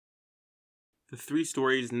The three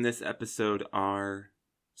stories in this episode are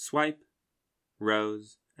Swipe,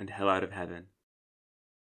 Rose, and Hell Out of Heaven.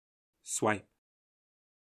 Swipe.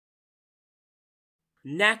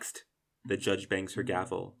 Next! The judge bangs her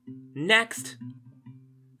gavel. Next!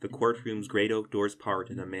 The courtroom's great oak doors part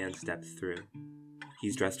and a man steps through.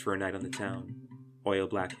 He's dressed for a night on the town. Oil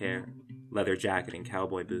black hair, leather jacket, and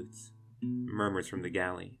cowboy boots. Murmurs from the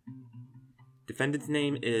galley. Defendant's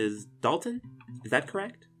name is Dalton? Is that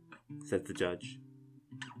correct? Says the judge.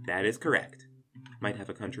 That is correct. Might have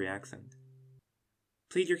a country accent.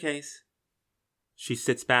 Plead your case. She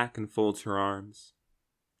sits back and folds her arms.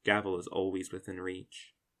 Gavel is always within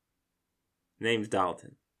reach. Name's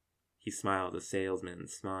Dalton. He smiled a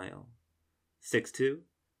salesman's smile. 6'2",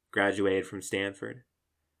 graduated from Stanford.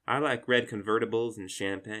 I like red convertibles and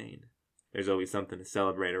champagne. There's always something to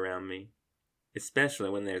celebrate around me. Especially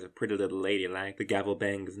when there's a pretty little lady like. The gavel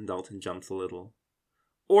bangs and Dalton jumps a little.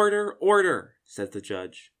 Order, order, says the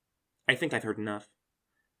judge. I think I've heard enough.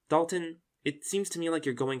 Dalton, it seems to me like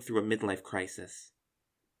you're going through a midlife crisis.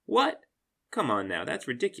 What? Come on now, that's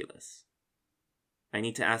ridiculous. I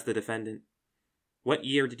need to ask the defendant, what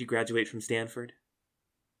year did you graduate from Stanford?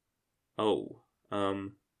 That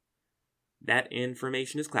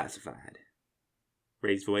information is classified.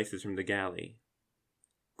 Raised voices from the galley.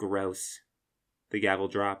 Gross. The gavel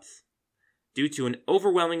drops. Due to an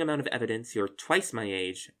overwhelming amount of evidence, you're twice my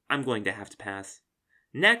age. I'm going to have to pass.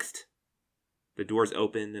 Next! The doors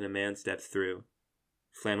open and a man steps through.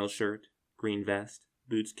 Flannel shirt, green vest,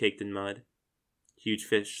 boots caked in mud. Huge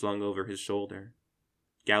fish slung over his shoulder.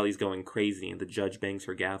 Galley's going crazy and the judge bangs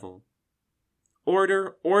her gavel.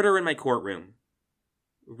 Order, order in my courtroom.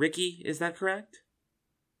 Ricky, is that correct?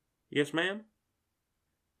 Yes, ma'am?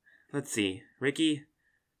 Let's see, Ricky,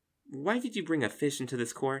 why did you bring a fish into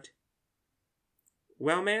this court?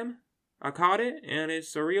 Well, ma'am, I caught it, and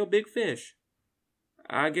it's a real big fish.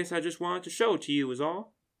 I guess I just wanted to show it to you, is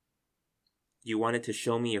all. You wanted to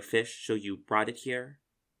show me your fish, so you brought it here?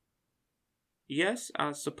 Yes,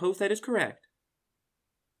 I suppose that is correct.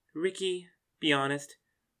 Ricky, be honest.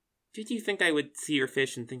 Did you think I would see your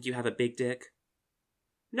fish and think you have a big dick?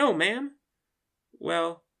 No, ma'am.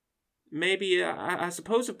 Well, maybe, I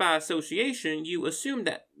suppose if by association you assumed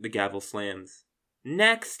that. The gavel slams.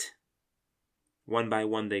 Next! One by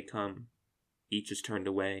one they come. Each is turned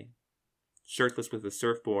away. Shirtless with a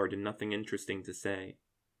surfboard and nothing interesting to say.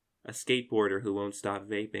 A skateboarder who won't stop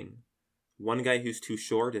vaping. One guy who's too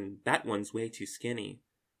short and that one's way too skinny.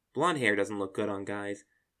 Blonde hair doesn't look good on guys.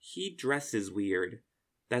 He dresses weird.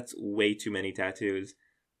 That's way too many tattoos.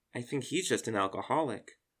 I think he's just an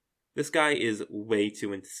alcoholic. This guy is way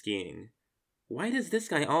too into skiing. Why does this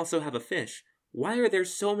guy also have a fish? Why are there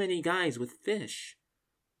so many guys with fish?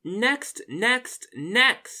 Next, next,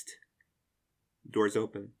 next! Doors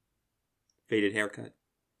open. Faded haircut.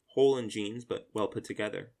 Hole in jeans, but well put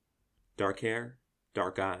together. Dark hair,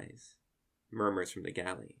 dark eyes. Murmurs from the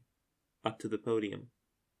galley. Up to the podium.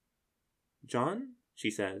 John? She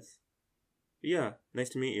says. Yeah, nice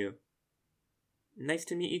to meet you. Nice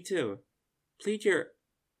to meet you too. Plead your...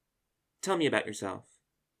 Tell me about yourself.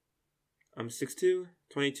 I'm 6'2",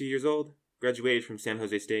 22 years old, graduated from San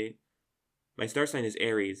Jose State. My star sign is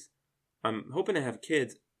Aries. I'm hoping to have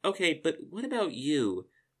kids. Okay, but what about you?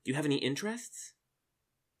 Do you have any interests?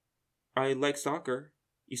 I like soccer.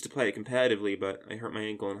 Used to play it competitively, but I hurt my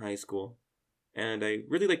ankle in high school. And I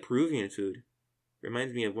really like Peruvian food.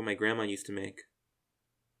 Reminds me of what my grandma used to make.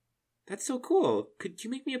 That's so cool. Could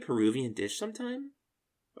you make me a Peruvian dish sometime?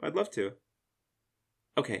 I'd love to.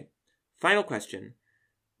 Okay, final question.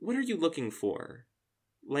 What are you looking for?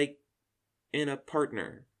 Like, in a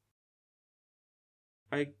partner?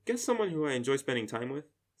 I guess someone who I enjoy spending time with.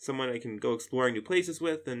 Someone I can go exploring new places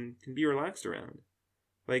with and can be relaxed around.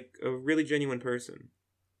 Like a really genuine person.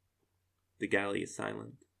 The galley is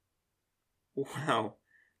silent. Wow,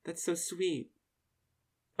 that's so sweet.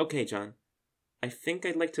 Okay, John. I think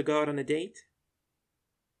I'd like to go out on a date.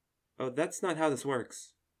 Oh, that's not how this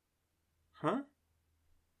works. Huh?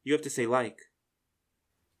 You have to say like.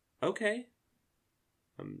 Okay.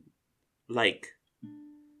 Like.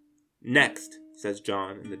 Next, says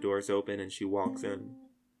John, and the doors open and she walks in.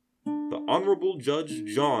 The Honorable Judge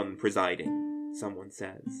John presiding, someone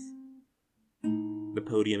says. The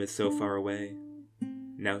podium is so far away.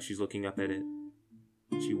 Now she's looking up at it.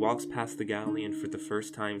 She walks past the galley and for the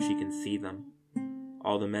first time she can see them.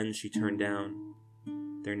 All the men she turned down.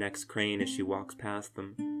 Their necks crane as she walks past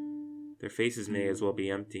them. Their faces may as well be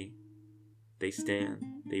empty. They stand,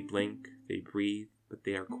 they blink, they breathe, but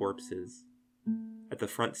they are corpses. At the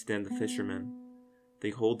front stand the fishermen. They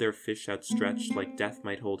hold their fish outstretched like death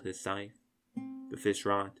might hold his scythe. The fish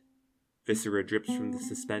rot. Viscera drips from the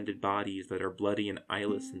suspended bodies that are bloody and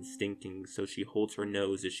eyeless and stinking, so she holds her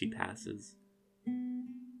nose as she passes.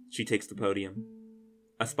 She takes the podium.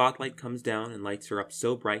 A spotlight comes down and lights her up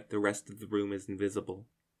so bright the rest of the room is invisible.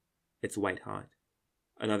 It's white hot.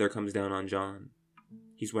 Another comes down on John.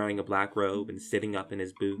 He's wearing a black robe and sitting up in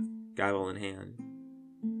his booth, gavel in hand.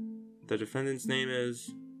 The defendant's name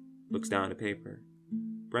is... looks down at paper.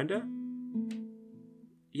 Brenda?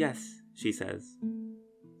 Yes, she says.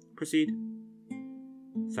 Proceed.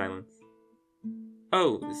 Silence.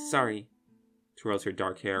 Oh, sorry. Twirls her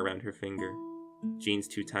dark hair around her finger. Jeans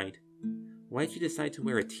too tight. Why'd you decide to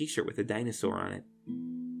wear a t-shirt with a dinosaur on it?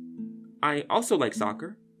 I also like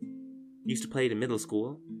soccer. Used to play it in middle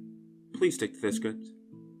school. Please stick to the script.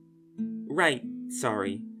 Right,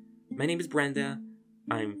 sorry. My name is Brenda.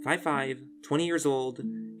 I'm 5'5", 20 years old,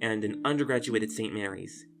 and an undergraduate at St.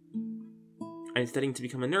 Mary's. I'm studying to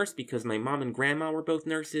become a nurse because my mom and grandma were both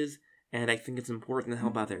nurses, and I think it's important to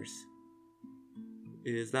help others.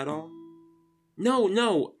 Is that all?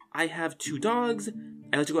 No, I have 2 dogs,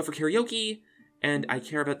 I like to go out for karaoke, and I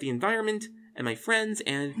care about the environment, and my friends,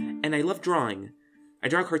 and I love drawing. I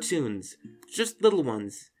draw cartoons, just little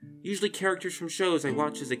ones, usually characters from shows I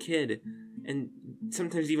watched as a kid, and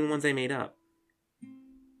sometimes even ones I made up.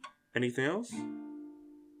 Anything else?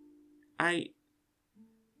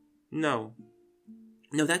 No,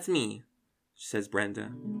 that's me, says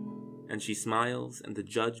Brenda. And she smiles, and the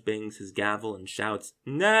judge bangs his gavel and shouts,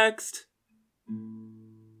 Next!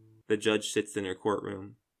 The judge sits in her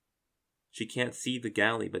courtroom. She can't see the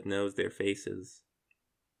galley but knows their faces.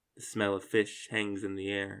 The smell of fish hangs in the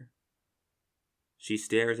air. She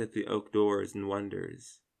stares at the oak doors and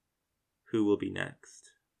wonders, who will be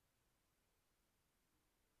next?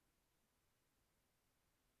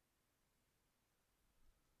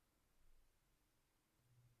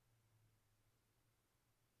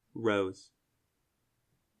 Rose.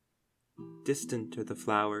 Distant are the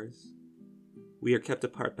flowers. We are kept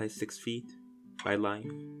apart by 6 feet, by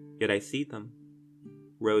life, yet I see them.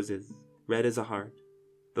 Roses, red as a heart,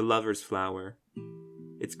 the lover's flower.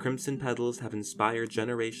 Its crimson petals have inspired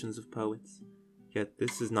generations of poets, yet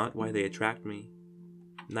this is not why they attract me.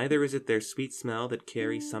 Neither is it their sweet smell that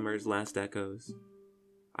carries summer's last echoes.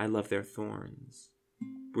 I love their thorns,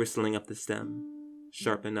 bristling up the stem,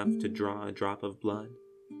 sharp enough to draw a drop of blood.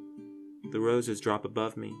 The roses drop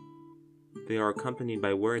above me. They are accompanied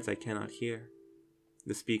by words I cannot hear.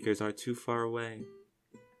 The speakers are too far away,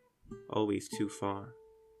 always too far.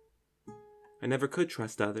 I never could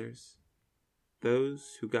trust others.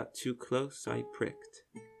 Those who got too close I pricked.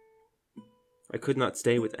 I could not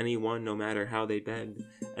stay with anyone no matter how they begged,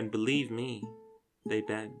 and believe me, they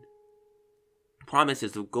begged.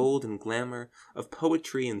 Promises of gold and glamour, of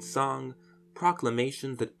poetry and song,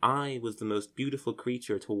 proclamations that I was the most beautiful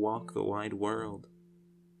creature to walk the wide world.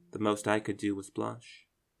 The most I could do was blush.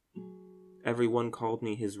 Everyone called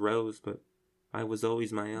me his rose, but I was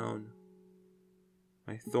always my own.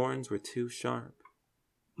 My thorns were too sharp.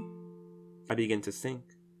 I began to sink,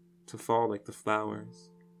 to fall like the flowers.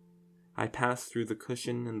 I pass through the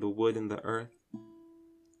cushion and the wood and the earth.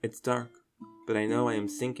 It's dark, but I know I am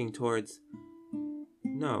sinking towards...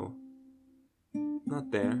 No.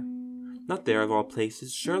 Not there. Not there of all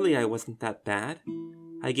places. Surely I wasn't that bad.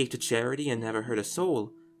 I gave to charity and never hurt a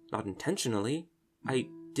soul. Not intentionally. I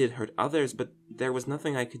did hurt others, but there was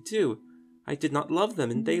nothing I could do. I did not love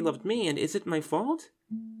them, and they loved me, and is it my fault?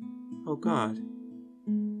 Oh God.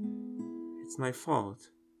 It's my fault.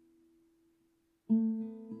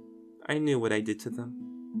 I knew what I did to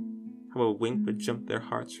them. How a wink would jump their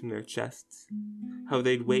hearts from their chests. How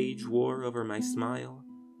they'd wage war over my smile.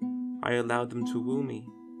 I allowed them to woo me,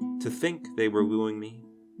 to think they were wooing me.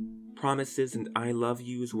 Promises and I love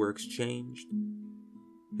yous were exchanged.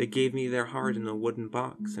 They gave me their heart in a wooden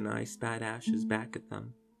box, and I spat ashes back at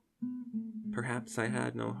them. Perhaps I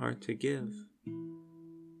had no heart to give.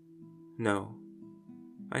 No,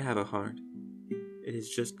 I have a heart. It is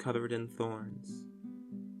just covered in thorns.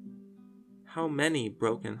 How many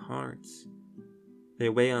broken hearts! They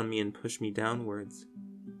weigh on me and push me downwards.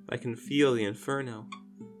 I can feel the inferno.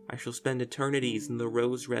 I shall spend eternities in the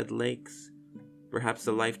rose-red lakes, perhaps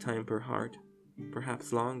a lifetime per heart,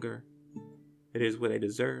 perhaps longer. It is what I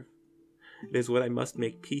deserve. It is what I must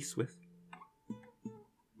make peace with.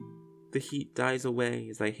 The heat dies away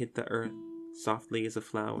as I hit the earth, softly as a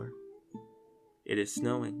flower. It is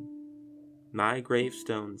snowing. My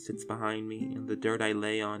gravestone sits behind me, and the dirt I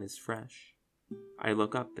lay on is fresh. I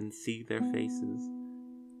look up and see their faces.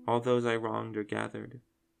 All those I wronged are gathered.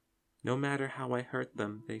 No matter how I hurt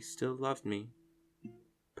them, they still loved me.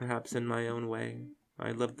 Perhaps in my own way,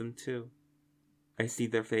 I loved them too. I see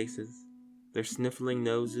their faces. their sniffling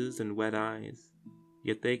noses and wet eyes,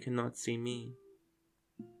 yet they cannot see me.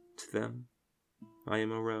 To them, I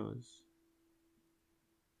am a rose.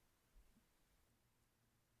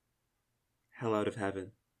 Hell out of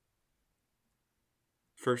heaven.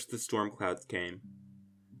 First the storm clouds came.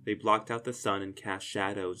 They blocked out the sun and cast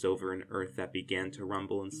shadows over an earth that began to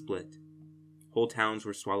rumble and split. Whole towns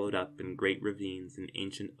were swallowed up in great ravines, and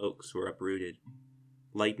ancient oaks were uprooted.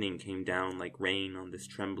 Lightning came down like rain on this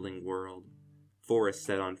trembling world. Forests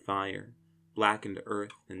set on fire, blackened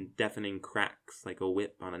earth, and deafening cracks like a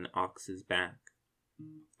whip on an ox's back.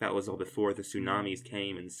 That was all before the tsunamis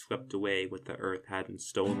came and swept away what the earth hadn't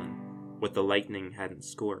stolen, what the lightning hadn't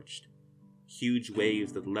scorched. Huge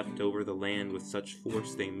waves that leapt over the land with such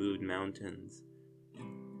force they moved mountains.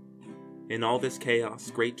 In all this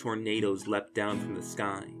chaos, great tornadoes leapt down from the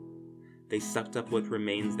sky. They sucked up what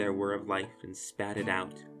remains there were of life and spat it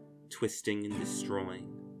out, twisting and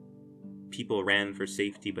destroying. People ran for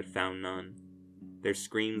safety but found none. Their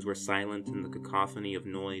screams were silent in the cacophony of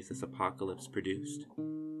noise this apocalypse produced.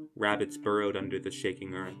 Rabbits burrowed under the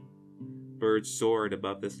shaking earth. Birds soared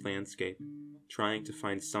above this landscape, trying to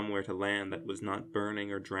find somewhere to land that was not burning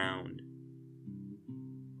or drowned.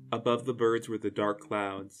 Above the birds were the dark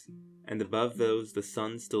clouds, and above those the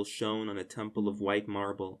sun still shone on a temple of white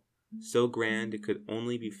marble, so grand it could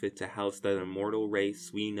only be fit to house that immortal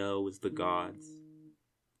race we know as the gods.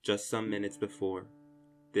 Just some minutes before,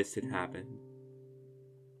 this had happened.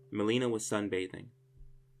 Melina was sunbathing.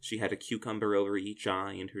 She had a cucumber over each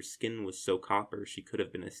eye, and her skin was so copper she could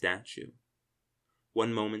have been a statue.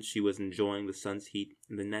 One moment she was enjoying the sun's heat,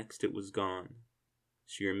 and the next it was gone.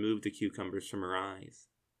 She removed the cucumbers from her eyes.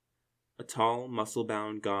 A tall,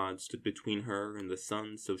 muscle-bound god stood between her and the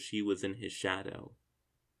sun, so she was in his shadow.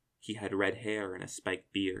 He had red hair and a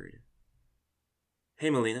spiked beard. "Hey,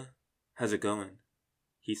 Melina, how's it going?"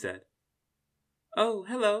 he said. "Oh,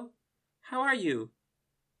 hello. How are you?"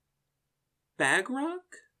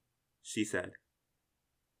 "Bagrock?" she said.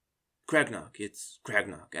 "Cragnock, it's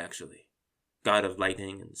Cragnock, actually. God of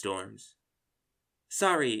lightning and storms."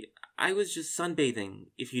 "Sorry, I was just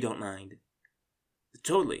sunbathing, if you don't mind."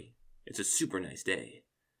 "Totally. It's a super nice day.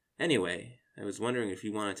 Anyway, I was wondering if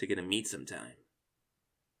you wanted to get a meet sometime."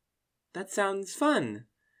 "That sounds fun.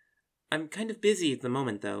 I'm kind of busy at the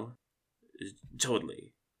moment, though."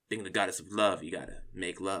 "Totally. Being the goddess of love, you gotta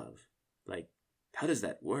make love. Like, how does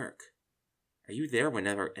that work? Are you there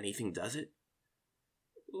whenever anything does it?"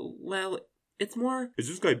 "Well, it's more..." "Is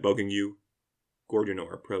this guy bugging you?"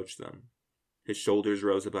 Gordonor approached them. His shoulders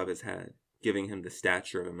rose above his head, giving him the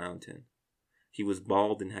stature of a mountain. He was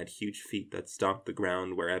bald and had huge feet that stomped the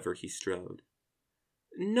ground wherever he strode.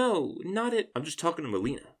 "No, not it." "I'm just talking to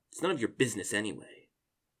Melina. It's none of your business anyway."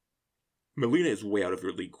 "Melina is way out of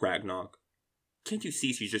your league, Cragnock. Can't you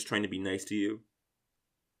see she's just trying to be nice to you?"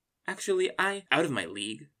 "Actually, Out of my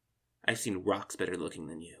league? I've seen rocks better looking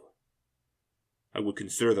than you." "I would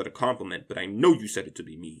consider that a compliment, but I know you said it to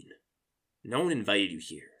be mean." "No one invited you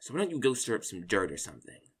here, so why don't you go stir up some dirt or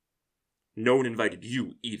something?" "No one invited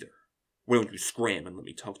you either. Why don't you scram and let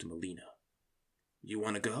me talk to Melina?" "You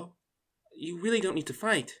want to go?" "You really don't need to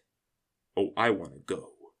fight." "Oh, I want to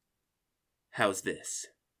go." "How's this?"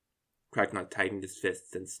 Cragnock tightened his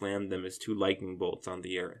fists and slammed them as two lightning bolts on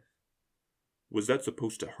the earth. "Was that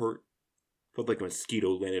supposed to hurt? Felt like a mosquito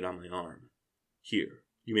landed on my arm. Here,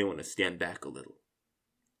 you may want to stand back a little."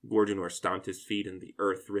 Gordonor stomped his feet and the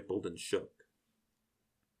earth rippled and shook.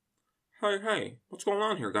 Hey, what's going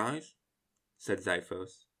on here, guys?" said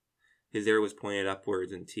Xiphos. His ear was pointed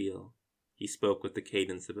upwards and teal. He spoke with the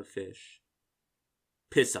cadence of a fish.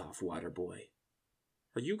 "Piss off, water boy.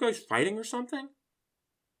 Are you guys fighting or something?"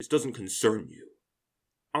 "This doesn't concern you."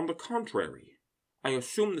 "On the contrary, I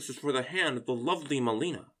assume this is for the hand of the lovely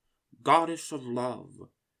Melina, goddess of love."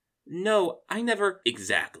 "No, I never..."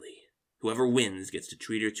 "Exactly. Whoever wins gets to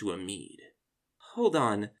treat her to a mead." "Hold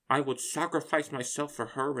on." "I would sacrifice myself for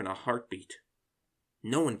her in a heartbeat."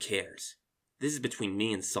 "No one cares. This is between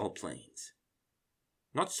me and Salt Plains."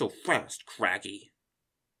 "Not so fast, Craggy."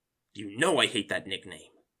 "You know I hate that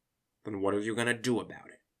nickname." "Then what are you gonna do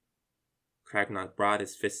about it?" Cragnock brought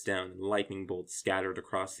his fists down and lightning bolts scattered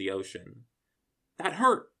across the ocean. "That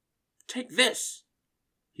hurt! Take this!"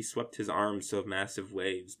 He swept his arms so massive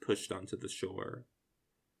waves pushed onto the shore.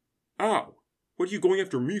 "Ow! What are you going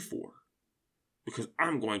after me for?" "Because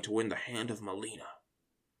I'm going to win the hand of Melina."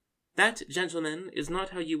 "That, gentlemen, is not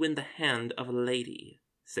how you win the hand of a lady,"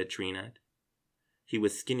 said Trinette. He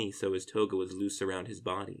was skinny, so his toga was loose around his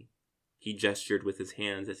body. He gestured with his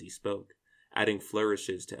hands as he spoke, adding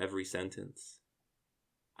flourishes to every sentence.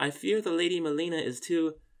 "I fear the Lady Melina is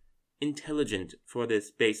too intelligent for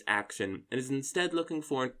this base action and is instead looking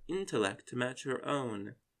for an intellect to match her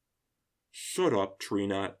own. Shut up, Tree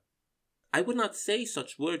Nut. I would not say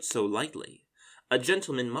such words so lightly. A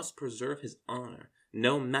gentleman must preserve his honor,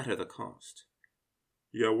 no matter the cost.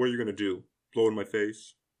 Yeah, what are you gonna do? Blow in my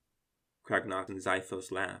face? Kragnock and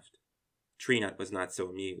Xiphos laughed. Tree Nut was not so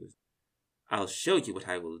amused. I'll show you what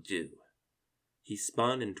I will do. He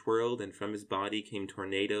spun and twirled, and from his body came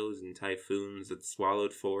tornadoes and typhoons that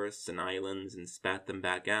swallowed forests and islands and spat them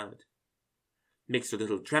back out. Makes your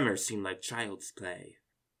little tremors seem like child's play.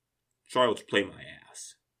 Child's play my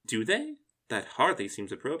ass. Do they? That hardly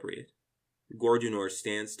seems appropriate. Gordunor's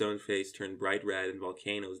sandstone face turned bright red and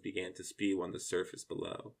volcanoes began to spew on the surface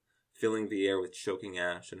below, filling the air with choking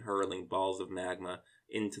ash and hurling balls of magma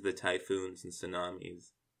into the typhoons and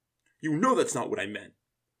tsunamis. You know that's not what I meant.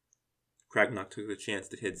 Kragnock took the chance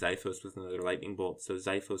to hit Xiphos with another lightning bolt, so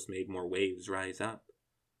Xiphos made more waves rise up.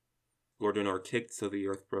 Gordonor kicked so the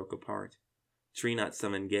earth broke apart. Tree Nut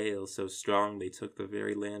summoned gales so strong they took the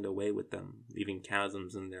very land away with them, leaving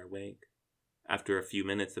chasms in their wake. After a few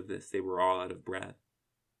minutes of this, they were all out of breath.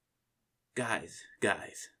 Guys,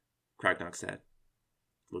 Kragnock said.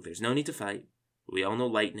 Look, there's no need to fight. We all know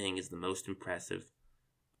lightning is the most impressive.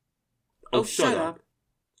 Oh, shut up.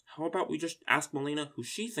 How about we just ask Melina who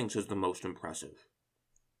she thinks is the most impressive?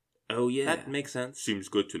 Oh, yeah. That makes sense. Seems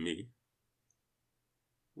good to me.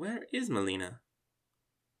 Where is Melina?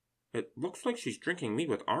 It looks like she's drinking mead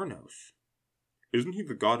with Arnos. Isn't he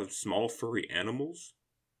the god of small furry animals?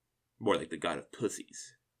 More like the god of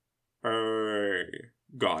pussies.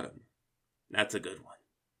 Got him. That's a good one.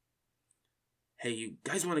 Hey, you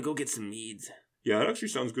guys want to go get some meads? Yeah, that actually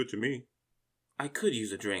sounds good to me. I could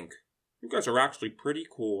use a drink. You guys are actually pretty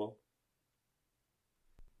cool.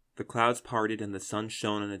 The clouds parted and the sun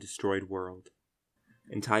shone on a destroyed world.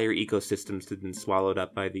 Entire ecosystems had been swallowed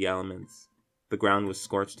up by the elements. The ground was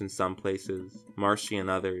scorched in some places, marshy in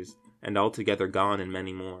others, and altogether gone in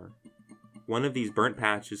many more. One of these burnt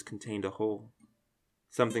patches contained a hole.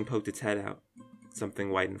 Something poked its head out,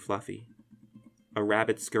 something white and fluffy. A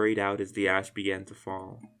rabbit scurried out as the ash began to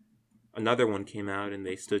fall. Another one came out and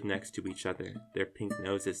they stood next to each other, their pink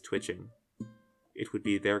noses twitching. It would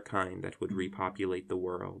be their kind that would repopulate the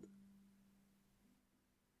world.